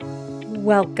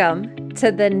Welcome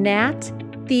to the Nat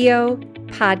Theo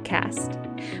podcast,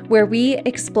 where we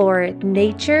explore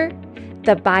nature,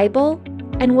 the Bible,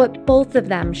 and what both of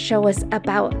them show us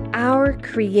about our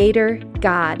Creator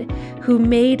God, who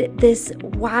made this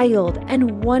wild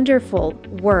and wonderful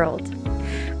world.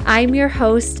 I'm your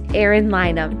host, Erin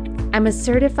Lynham. I'm a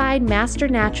certified master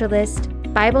naturalist,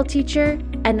 Bible teacher,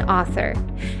 and author,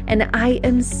 and I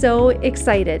am so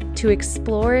excited to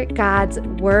explore God's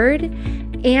Word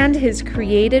and His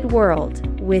created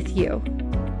world with you.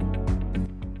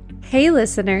 Hey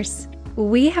listeners,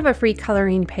 we have a free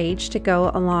coloring page to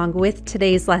go along with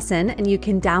today's lesson, and you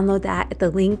can download that at the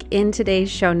link in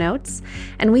today's show notes.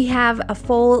 And we have a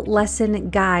full lesson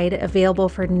guide available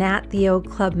for Nat Theo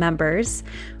Club members.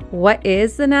 What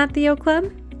is the Nat Theo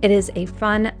Club? It is a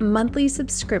fun monthly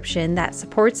subscription that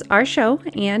supports our show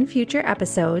and future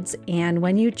episodes, and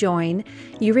when you join,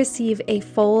 you receive a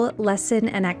full lesson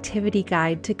and activity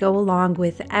guide to go along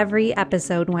with every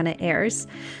episode when it airs,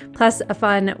 plus a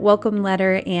fun welcome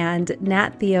letter and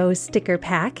Nat Theo sticker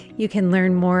pack. You can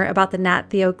learn more about the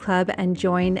Nat Theo Club and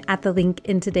join at the link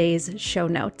in today's show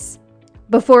notes.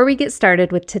 Before we get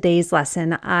started with today's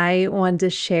lesson, I want to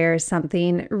share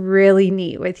something really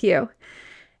neat with you.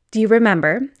 Do you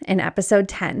remember in episode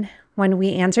 10 when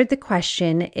we answered the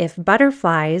question if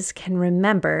butterflies can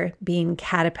remember being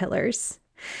caterpillars?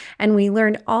 And we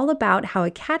learned all about how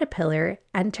a caterpillar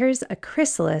enters a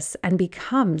chrysalis and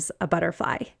becomes a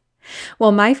butterfly.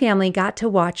 Well, my family got to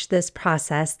watch this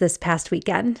process this past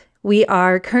weekend. We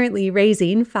are currently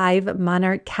raising 5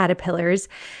 monarch caterpillars,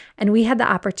 and we had the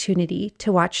opportunity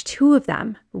to watch 2 of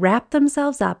them wrap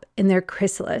themselves up in their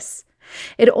chrysalis.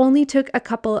 It only took a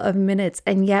couple of minutes,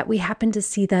 and yet we happened to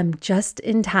see them just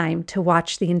in time to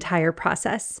watch the entire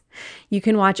process. You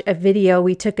can watch a video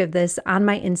we took of this on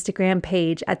my Instagram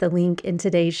page at the link in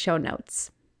today's show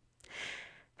notes.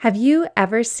 Have you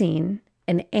ever seen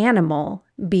an animal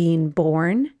being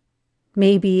born?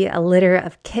 Maybe a litter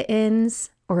of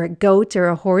kittens or a goat or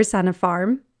a horse on a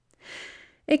farm?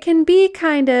 It can be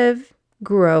kind of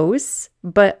gross,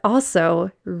 but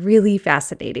also really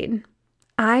fascinating.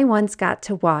 I once got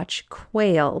to watch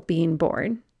quail being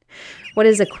born. What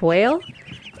is a quail?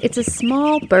 It's a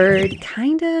small bird,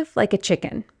 kind of like a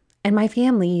chicken, and my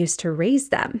family used to raise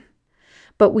them.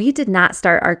 But we did not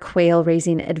start our quail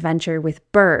raising adventure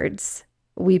with birds.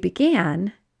 We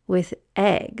began with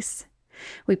eggs.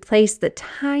 We placed the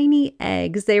tiny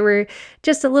eggs, they were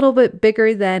just a little bit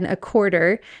bigger than a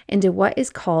quarter, into what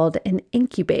is called an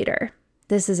incubator.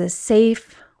 This is a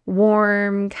safe,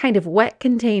 warm, kind of wet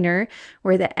container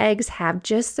where the eggs have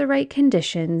just the right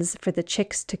conditions for the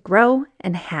chicks to grow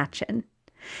and hatch in.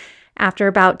 After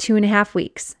about 2.5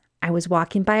 weeks, I was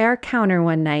walking by our counter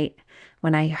one night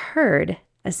when I heard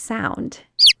a sound.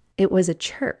 It was a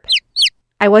chirp.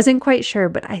 I wasn't quite sure,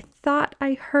 but I thought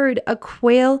I heard a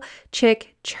quail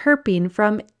chick chirping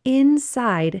from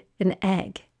inside an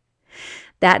egg.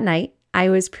 That night, I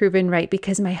was proven right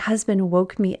because my husband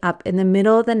woke me up in the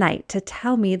middle of the night to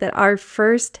tell me that our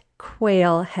first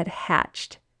quail had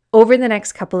hatched. Over the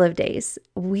next couple of days,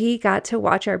 we got to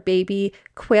watch our baby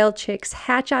quail chicks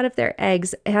hatch out of their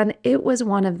eggs, and it was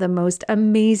one of the most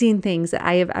amazing things that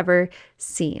I have ever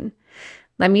seen.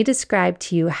 Let me describe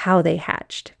to you how they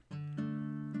hatched.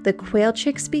 The quail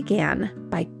chicks began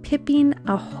by pipping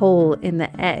a hole in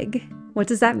the egg. What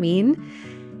does that mean?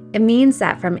 It means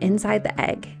that from inside the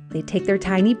egg, they take their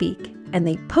tiny beak and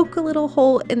they poke a little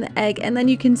hole in the egg, and then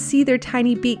you can see their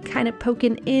tiny beak kind of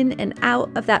poking in and out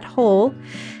of that hole.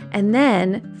 And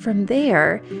then from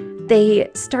there, they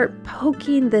start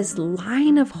poking this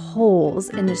line of holes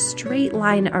in a straight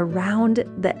line around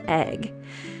the egg.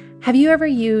 Have you ever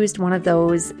used one of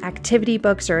those activity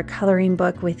books or a coloring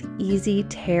book with easy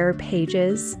tear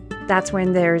pages? That's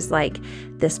when there's like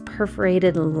this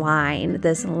perforated line,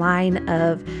 this line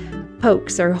of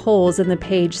pokes or holes in the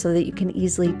page so that you can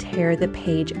easily tear the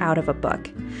page out of a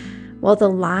book. Well, the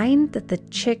line that the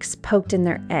chicks poked in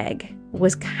their egg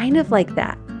was kind of like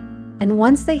that. And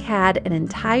once they had an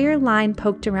entire line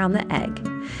poked around the egg,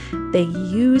 they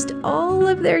used all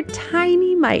of their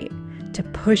tiny might to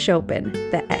push open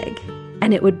the egg.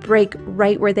 And it would break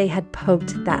right where they had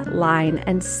poked that line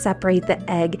and separate the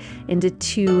egg into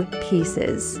 2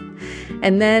 pieces.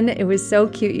 And then it was so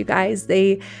cute, you guys.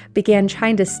 They began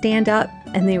trying to stand up,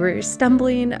 and they were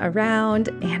stumbling around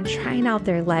and trying out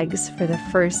their legs for the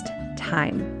first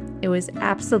time. It was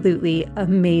absolutely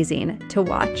amazing to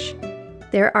watch.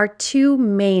 There are 2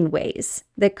 main ways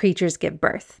that creatures give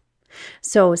birth.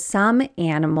 So some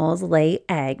animals lay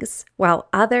eggs, while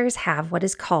others have what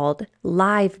is called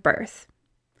live birth.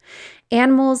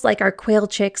 Animals like our quail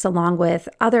chicks, along with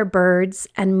other birds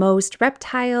and most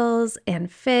reptiles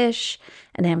and fish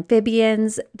and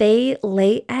amphibians, they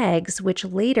lay eggs which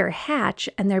later hatch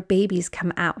and their babies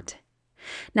come out.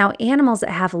 Now, animals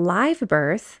that have live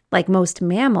birth, like most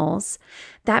mammals,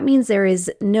 that means there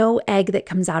is no egg that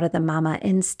comes out of the mama.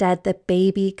 Instead, the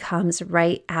baby comes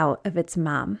right out of its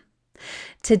mom.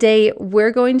 Today, we're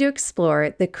going to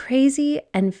explore the crazy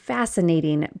and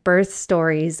fascinating birth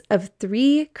stories of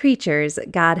 3 creatures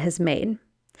God has made.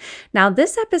 Now,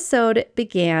 this episode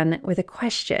began with a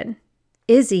question.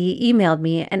 Izzy emailed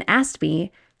me and asked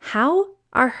me, how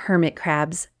are hermit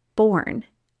crabs born?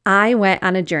 I went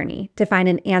on a journey to find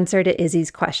an answer to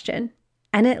Izzy's question,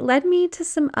 and it led me to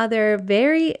some other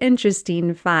very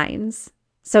interesting finds.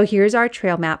 So here's our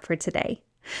trail map for today.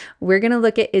 We're going to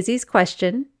look at Izzy's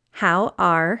question, how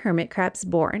are hermit crabs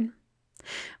born?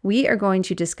 We are going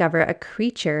to discover a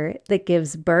creature that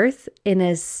gives birth in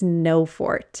a snow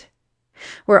fort.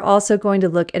 We're also going to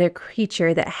look at a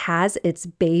creature that has its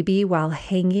baby while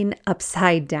hanging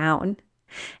upside down.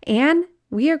 And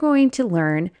we are going to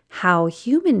learn how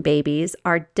human babies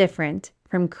are different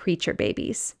from creature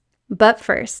babies. But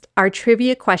first, our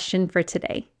trivia question for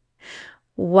today.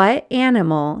 What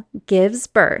animal gives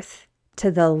birth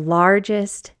to the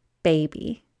largest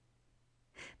baby?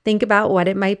 Think about what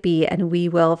it might be, and we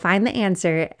will find the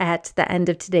answer at the end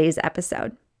of today's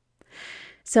episode.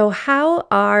 So, how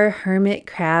are hermit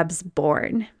crabs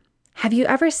born? Have you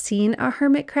ever seen a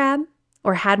hermit crab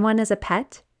or had one as a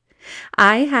pet?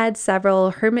 I had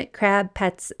several hermit crab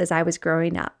pets as I was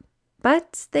growing up,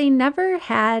 but they never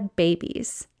had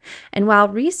babies. And while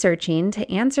researching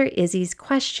to answer Izzy's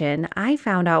question, I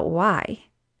found out why.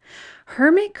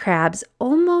 Hermit crabs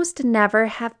almost never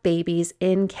have babies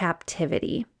in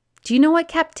captivity. Do you know what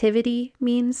captivity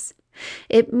means?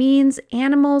 It means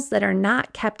animals that are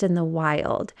not kept in the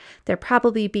wild. They're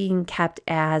probably being kept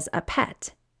as a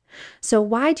pet. So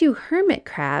why do hermit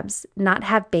crabs not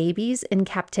have babies in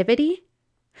captivity?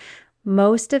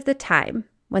 Most of the time,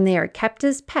 when they are kept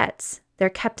as pets, they're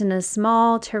kept in a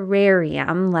small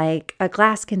terrarium, like a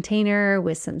glass container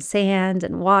with some sand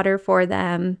and water for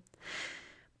them.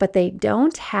 But they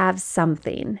don't have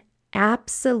something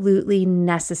absolutely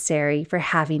necessary for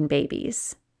having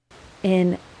babies.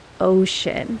 In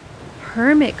ocean,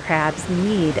 hermit crabs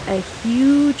need a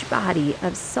huge body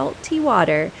of salty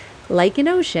water, like an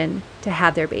ocean, to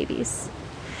have their babies.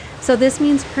 So this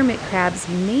means hermit crabs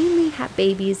mainly have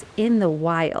babies in the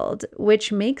wild,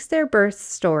 which makes their birth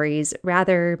stories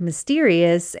rather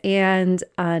mysterious and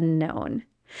unknown.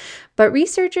 But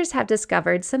researchers have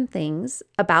discovered some things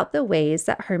about the ways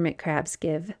that hermit crabs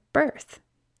give birth.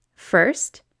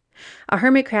 First, a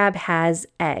hermit crab has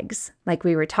eggs. Like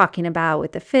we were talking about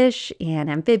with the fish and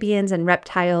amphibians and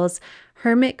reptiles,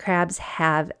 hermit crabs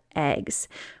have eggs.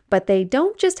 But they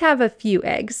don't just have a few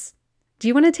eggs. Do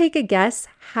you want to take a guess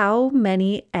how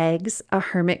many eggs a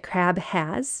hermit crab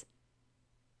has?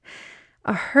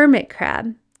 A hermit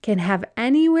crab can have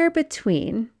anywhere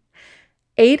between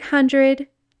 800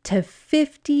 to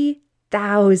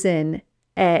 50,000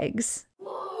 eggs.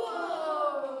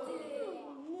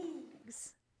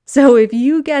 So if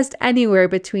you guessed anywhere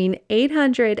between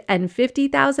 800 and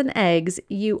 50,000 eggs,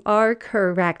 you are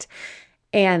correct.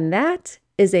 And that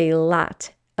is a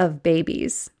lot of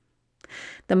babies.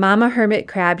 The mama hermit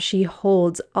crab, she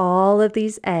holds all of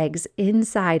these eggs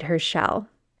inside her shell.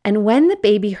 And when the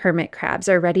baby hermit crabs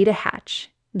are ready to hatch,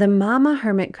 the mama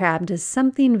hermit crab does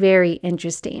something very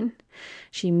interesting.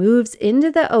 She moves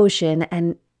into the ocean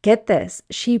and get this,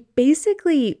 she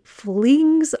basically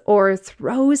flings or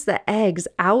throws the eggs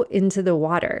out into the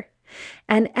water.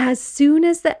 And as soon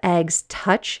as the eggs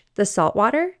touch the salt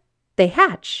water, they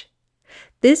hatch.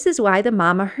 This is why the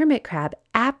mama hermit crab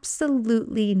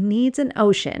absolutely needs an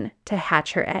ocean to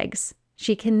hatch her eggs.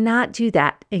 She cannot do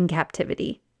that in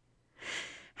captivity.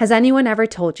 Has anyone ever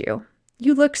told you,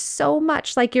 you look so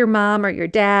much like your mom or your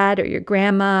dad or your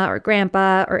grandma or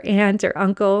grandpa or aunt or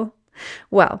uncle?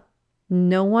 Well,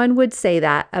 no one would say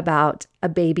that about a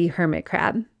baby hermit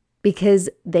crab because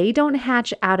they don't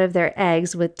hatch out of their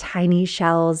eggs with tiny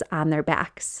shells on their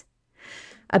backs.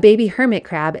 A baby hermit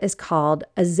crab is called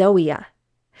a zoea.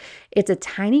 It's a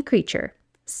tiny creature,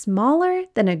 smaller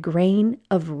than a grain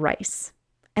of rice.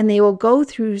 And they will go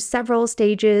through several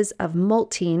stages of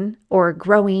molting or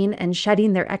growing and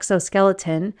shedding their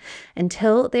exoskeleton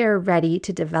until they are ready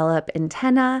to develop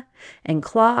antennae and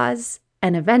claws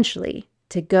and eventually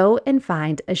to go and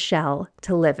find a shell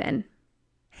to live in.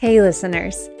 Hey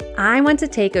listeners, I want to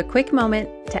take a quick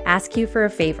moment to ask you for a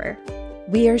favor.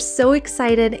 We are so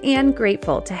excited and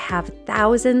grateful to have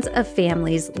thousands of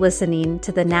families listening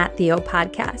to the Nat Theo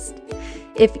podcast.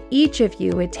 If each of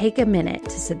you would take a minute to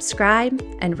subscribe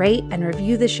and rate and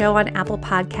review the show on Apple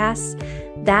Podcasts,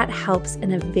 that helps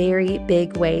in a very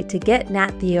big way to get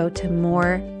Nat Theo to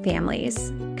more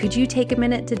families. Could you take a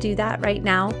minute to do that right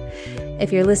now?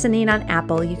 If you're listening on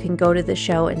Apple, you can go to the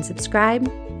show and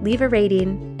subscribe, leave a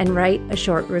rating, and write a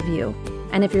short review.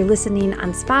 And if you're listening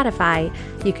on Spotify,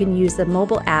 you can use the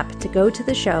mobile app to go to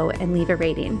the show and leave a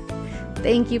rating.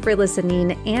 Thank you for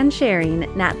listening and sharing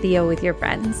Nat Theo with your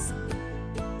friends.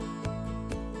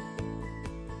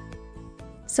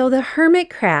 So the hermit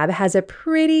crab has a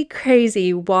pretty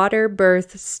crazy water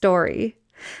birth story.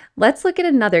 Let's look at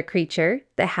another creature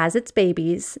that has its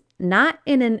babies not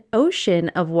in an ocean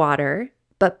of water,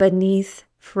 but beneath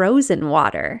frozen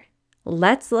water.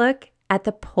 Let's look at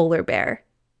the polar bear.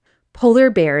 Polar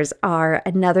bears are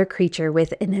another creature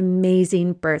with an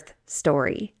amazing birth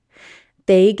story.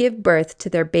 They give birth to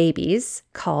their babies,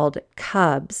 called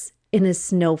cubs, in a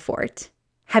snow fort.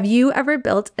 Have you ever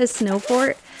built a snow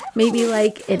fort? Maybe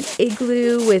like an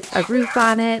igloo with a roof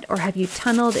on it, or have you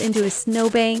tunneled into a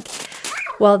snowbank?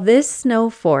 Well, this snow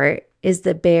fort is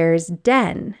the bear's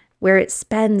den, where it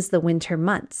spends the winter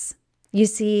months. You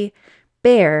see,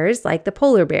 bears, like the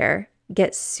polar bear,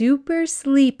 get super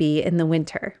sleepy in the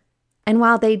winter. And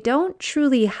while they don't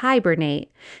truly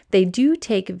hibernate, they do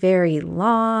take very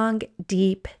long,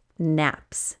 deep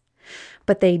naps.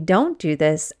 But they don't do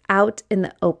this out in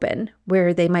the open,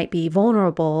 where they might be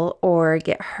vulnerable or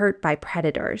get hurt by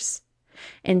predators.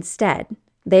 Instead,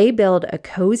 they build a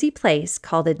cozy place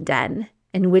called a den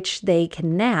in which they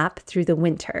can nap through the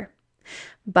winter.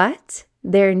 But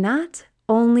they're not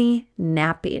only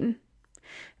napping.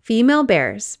 Female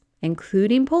bears,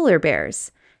 including polar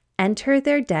bears, enter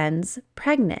their dens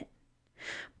pregnant.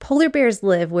 Polar bears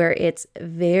live where it's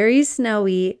very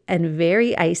snowy and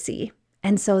very icy.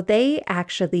 And so they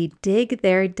actually dig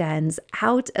their dens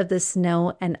out of the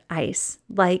snow and ice,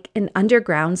 like an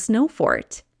underground snow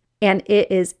fort. And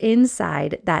it is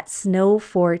inside that snow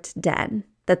fort den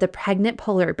that the pregnant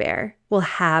polar bear will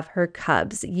have her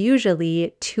cubs,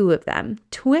 usually 2 of them,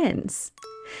 twins.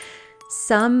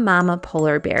 Some mama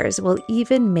polar bears will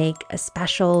even make a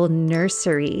special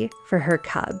nursery for her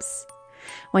cubs.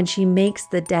 When she makes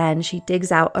the den, she digs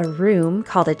out a room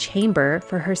called a chamber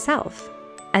for herself.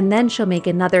 And then she'll make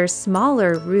another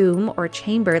smaller room or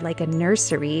chamber like a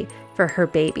nursery for her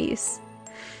babies.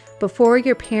 Before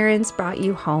your parents brought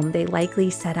you home, they likely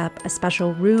set up a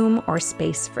special room or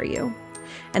space for you.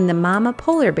 And the mama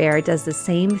polar bear does the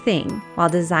same thing while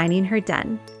designing her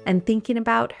den and thinking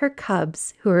about her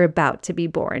cubs who are about to be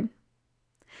born.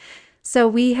 So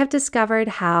we have discovered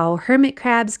how hermit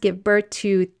crabs give birth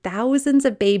to thousands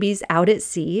of babies out at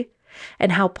sea,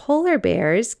 and how polar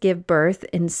bears give birth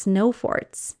in snow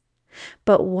forts.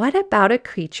 But what about a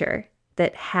creature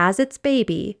that has its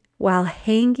baby while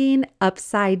hanging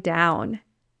upside down?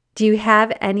 Do you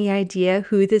have any idea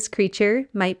who this creature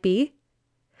might be?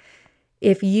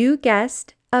 If you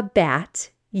guessed a bat,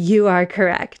 you are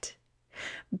correct.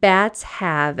 Bats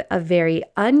have a very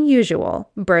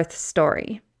unusual birth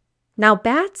story. Now,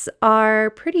 bats are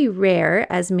pretty rare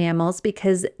as mammals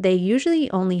because they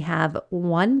usually only have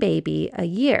one baby a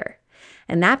year,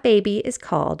 and that baby is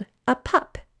called a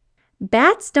pup.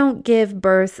 Bats don't give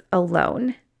birth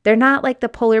alone. They're not like the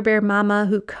polar bear mama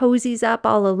who cozies up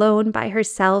all alone by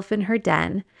herself in her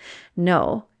den.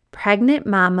 No, pregnant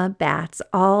mama bats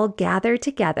all gather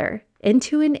together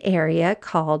into an area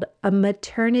called a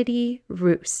maternity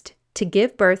roost to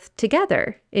give birth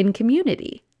together in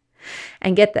community.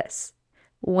 And get this,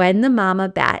 when the mama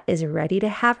bat is ready to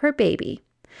have her baby,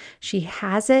 she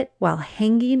has it while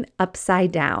hanging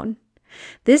upside down.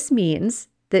 This means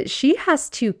that she has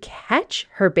to catch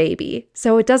her baby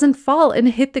so it doesn't fall and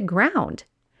hit the ground.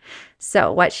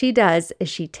 So what she does is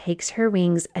she takes her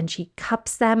wings and she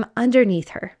cups them underneath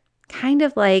her, kind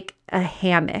of like a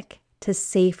hammock, to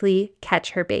safely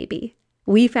catch her baby.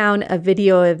 We found a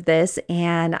video of this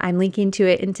and I'm linking to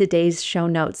it in today's show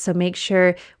notes. So make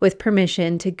sure with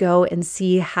permission to go and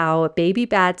see how baby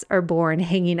bats are born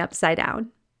hanging upside down.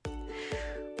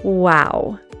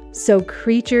 Wow. So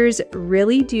creatures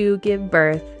really do give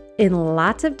birth in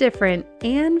lots of different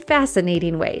and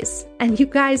fascinating ways. And you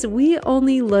guys, we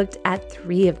only looked at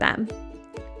 3 of them.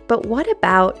 But what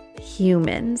about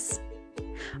humans?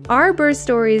 Our birth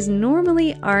stories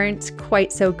normally aren't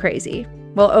quite so crazy.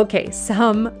 Well, okay,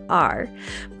 some are,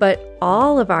 but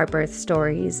all of our birth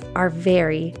stories are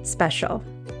very special.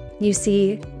 You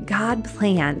see, God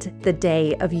planned the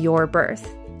day of your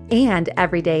birth and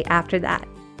every day after that.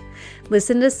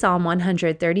 Listen to Psalm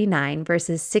 139,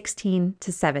 verses 16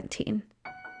 to 17.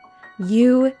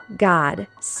 You, God,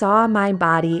 saw my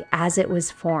body as it was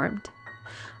formed.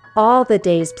 All the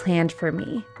days planned for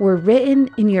me were written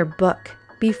in your book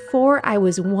before I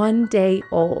was 1 day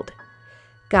old.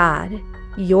 God,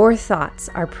 your thoughts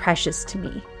are precious to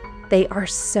me. They are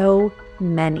so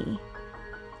many.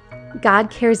 God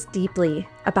cares deeply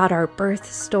about our birth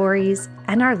stories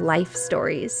and our life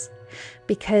stories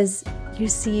because, you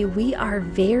see, we are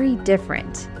very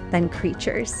different than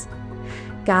creatures.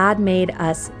 God made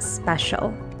us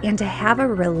special and to have a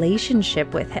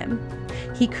relationship with Him.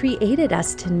 He created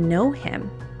us to know Him.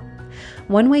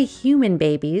 One way human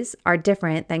babies are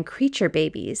different than creature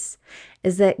babies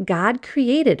is that God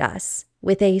created us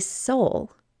with a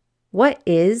soul. What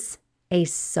is a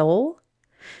soul?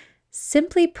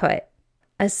 Simply put,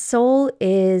 a soul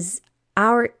is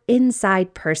our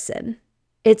inside person.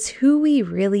 It's who we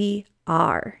really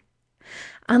are.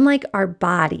 Unlike our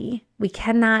body, we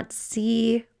cannot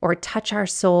see or touch our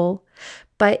soul,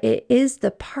 but it is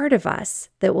the part of us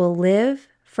that will live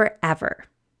forever.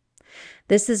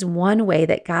 This is one way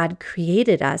that God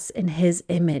created us in His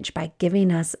image by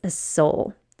giving us a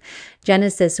soul.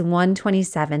 Genesis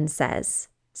 1:27 says,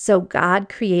 "So God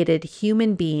created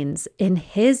human beings in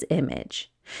His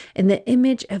image. In the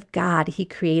image of God, He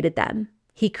created them.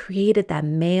 He created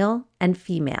them male and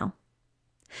female."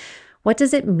 What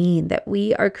does it mean that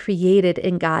we are created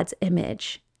in God's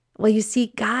image? Well, you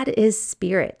see, God is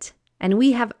spirit, and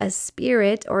we have a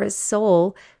spirit or a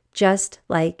soul just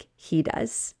like He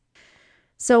does.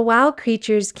 So while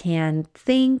creatures can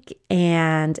think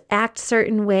and act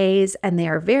certain ways, and they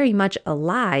are very much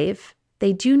alive,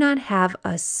 they do not have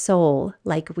a soul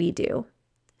like we do.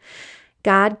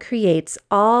 God creates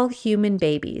all human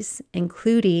babies,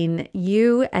 including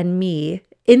you and me,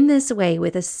 in this way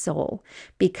with a soul,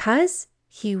 because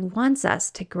He wants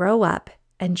us to grow up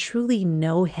and truly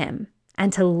know Him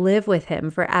and to live with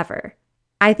Him forever.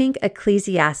 I think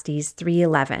Ecclesiastes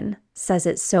 3:11 says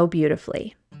it so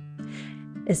beautifully.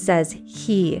 It says,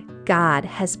 He, God,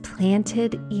 has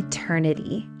planted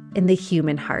eternity in the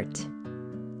human heart.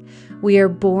 We are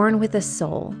born with a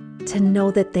soul to know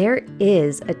that there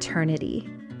is eternity,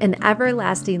 an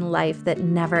everlasting life that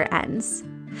never ends.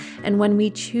 And when we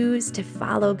choose to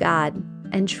follow God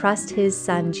and trust His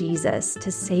Son Jesus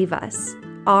to save us,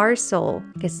 our soul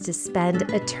gets to spend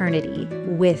eternity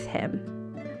with Him.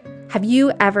 Have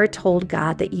you ever told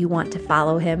God that you want to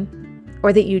follow Him?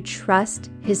 Or that you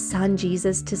trust His Son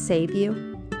Jesus to save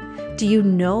you? Do you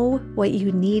know what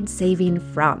you need saving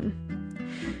from?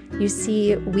 You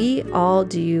see, we all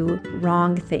do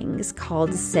wrong things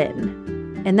called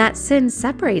sin, and that sin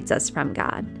separates us from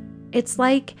God. It's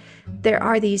like there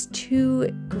are these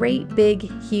two great big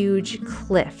huge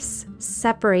cliffs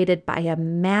separated by a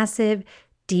massive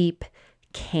deep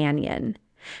canyon,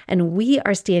 and we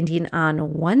are standing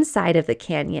on one side of the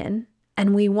canyon,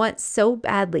 and we want so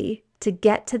badly to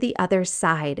get to the other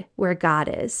side where God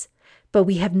is, but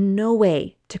we have no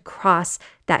way to cross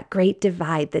that great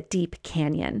divide, the deep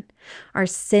canyon. Our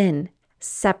sin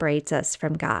separates us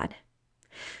from God.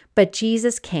 But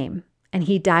Jesus came and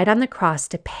He died on the cross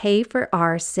to pay for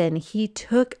our sin. He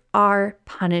took our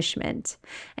punishment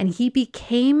and He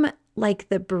became like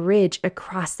the bridge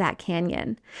across that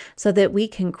canyon so that we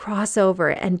can cross over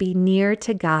and be near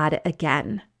to God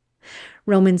again.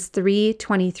 Romans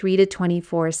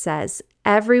 3:23-24 says,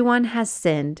 "Everyone has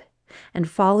sinned and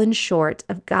fallen short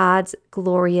of God's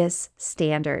glorious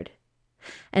standard,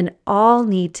 and all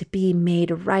need to be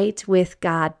made right with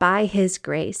God by His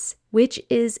grace, which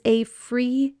is a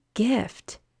free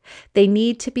gift. They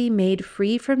need to be made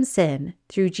free from sin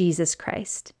through Jesus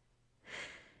Christ."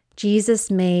 Jesus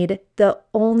made the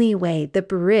only way, the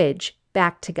bridge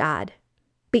back to God.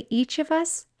 But each of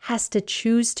us has to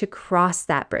choose to cross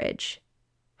that bridge.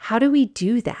 How do we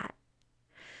do that?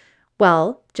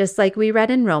 Well, just like we read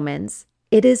in Romans,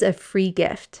 it is a free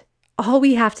gift. All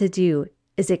we have to do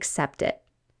is accept it.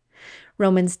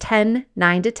 Romans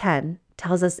 10:9-10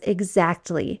 tells us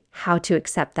exactly how to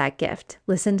accept that gift.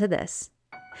 Listen to this.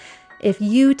 If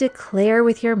you declare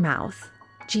with your mouth,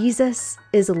 Jesus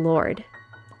is Lord,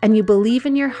 and you believe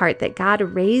in your heart that God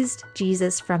raised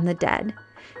Jesus from the dead,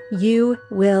 you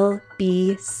will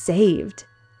be saved.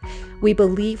 We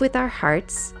believe with our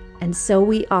hearts, and so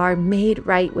we are made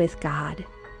right with God.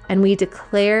 And we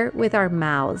declare with our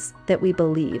mouths that we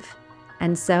believe,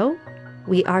 and so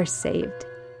we are saved.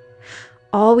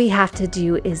 All we have to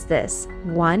do is this.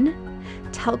 1,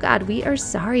 tell God we are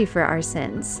sorry for our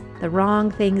sins, the wrong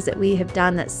things that we have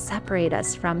done that separate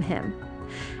us from Him.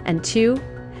 And 2,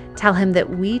 Tell him that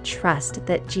we trust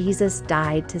that Jesus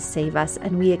died to save us,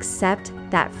 and we accept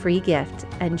that free gift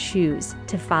and choose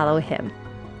to follow him.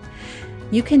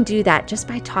 You can do that just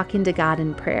by talking to God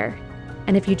in prayer.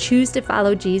 And if you choose to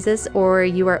follow Jesus, or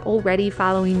you are already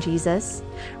following Jesus,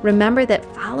 remember that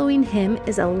following him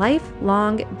is a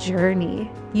lifelong journey.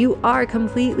 You are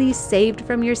completely saved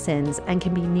from your sins and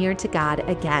can be near to God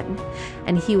again,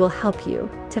 and he will help you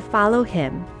to follow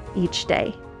him each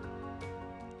day.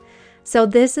 So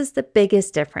this is the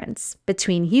biggest difference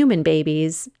between human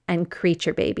babies and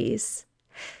creature babies.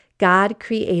 God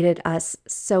created us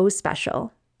so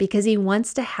special because he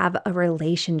wants to have a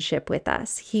relationship with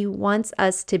us. He wants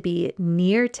us to be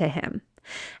near to him.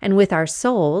 And with our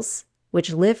souls,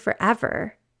 which live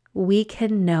forever, we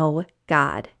can know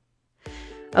God.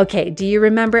 Okay, do you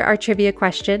remember our trivia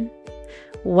question?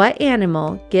 What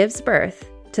animal gives birth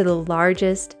to the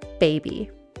largest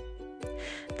baby?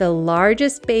 The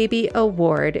largest baby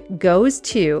award goes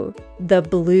to the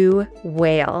blue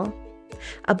whale.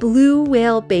 A blue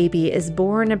whale baby is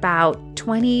born about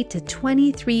 20 to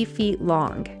 23 feet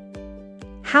long.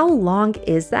 How long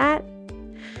is that?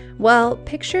 Well,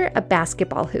 picture a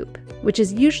basketball hoop, which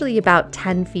is usually about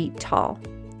 10 feet tall.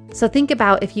 So think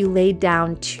about if you laid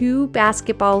down 2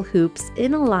 basketball hoops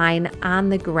in a line on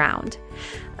the ground.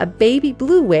 A baby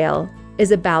blue whale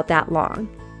is about that long,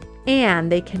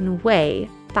 and they can weigh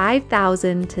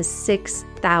 5,000 to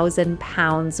 6,000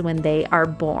 pounds when they are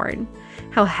born.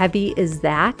 How heavy is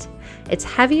that? It's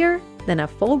heavier than a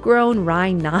full-grown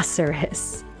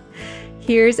rhinoceros.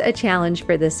 Here's a challenge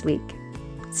for this week.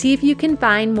 See if you can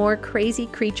find more crazy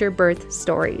creature birth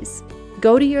stories.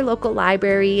 Go to your local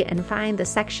library and find the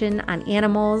section on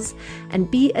animals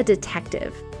and be a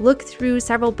detective. Look through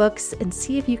several books and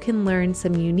see if you can learn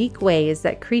some unique ways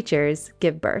that creatures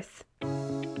give birth.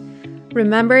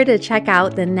 Remember to check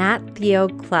out the Nat Theo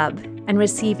Club and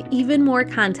receive even more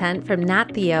content from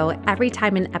Nat Theo every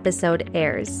time an episode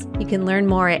airs. You can learn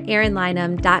more at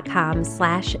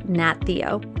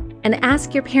erinlynham.com/nattheo. And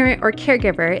ask your parent or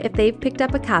caregiver if they've picked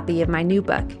up a copy of my new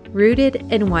book, Rooted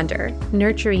in Wonder,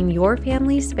 Nurturing Your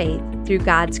Family's Faith Through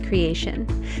God's Creation.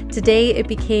 Today, it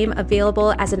became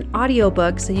available as an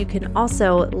audiobook, so you can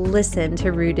also listen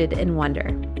to Rooted in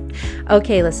Wonder.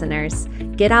 Okay, listeners,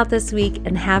 get out this week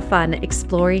and have fun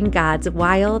exploring God's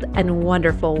wild and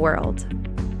wonderful world.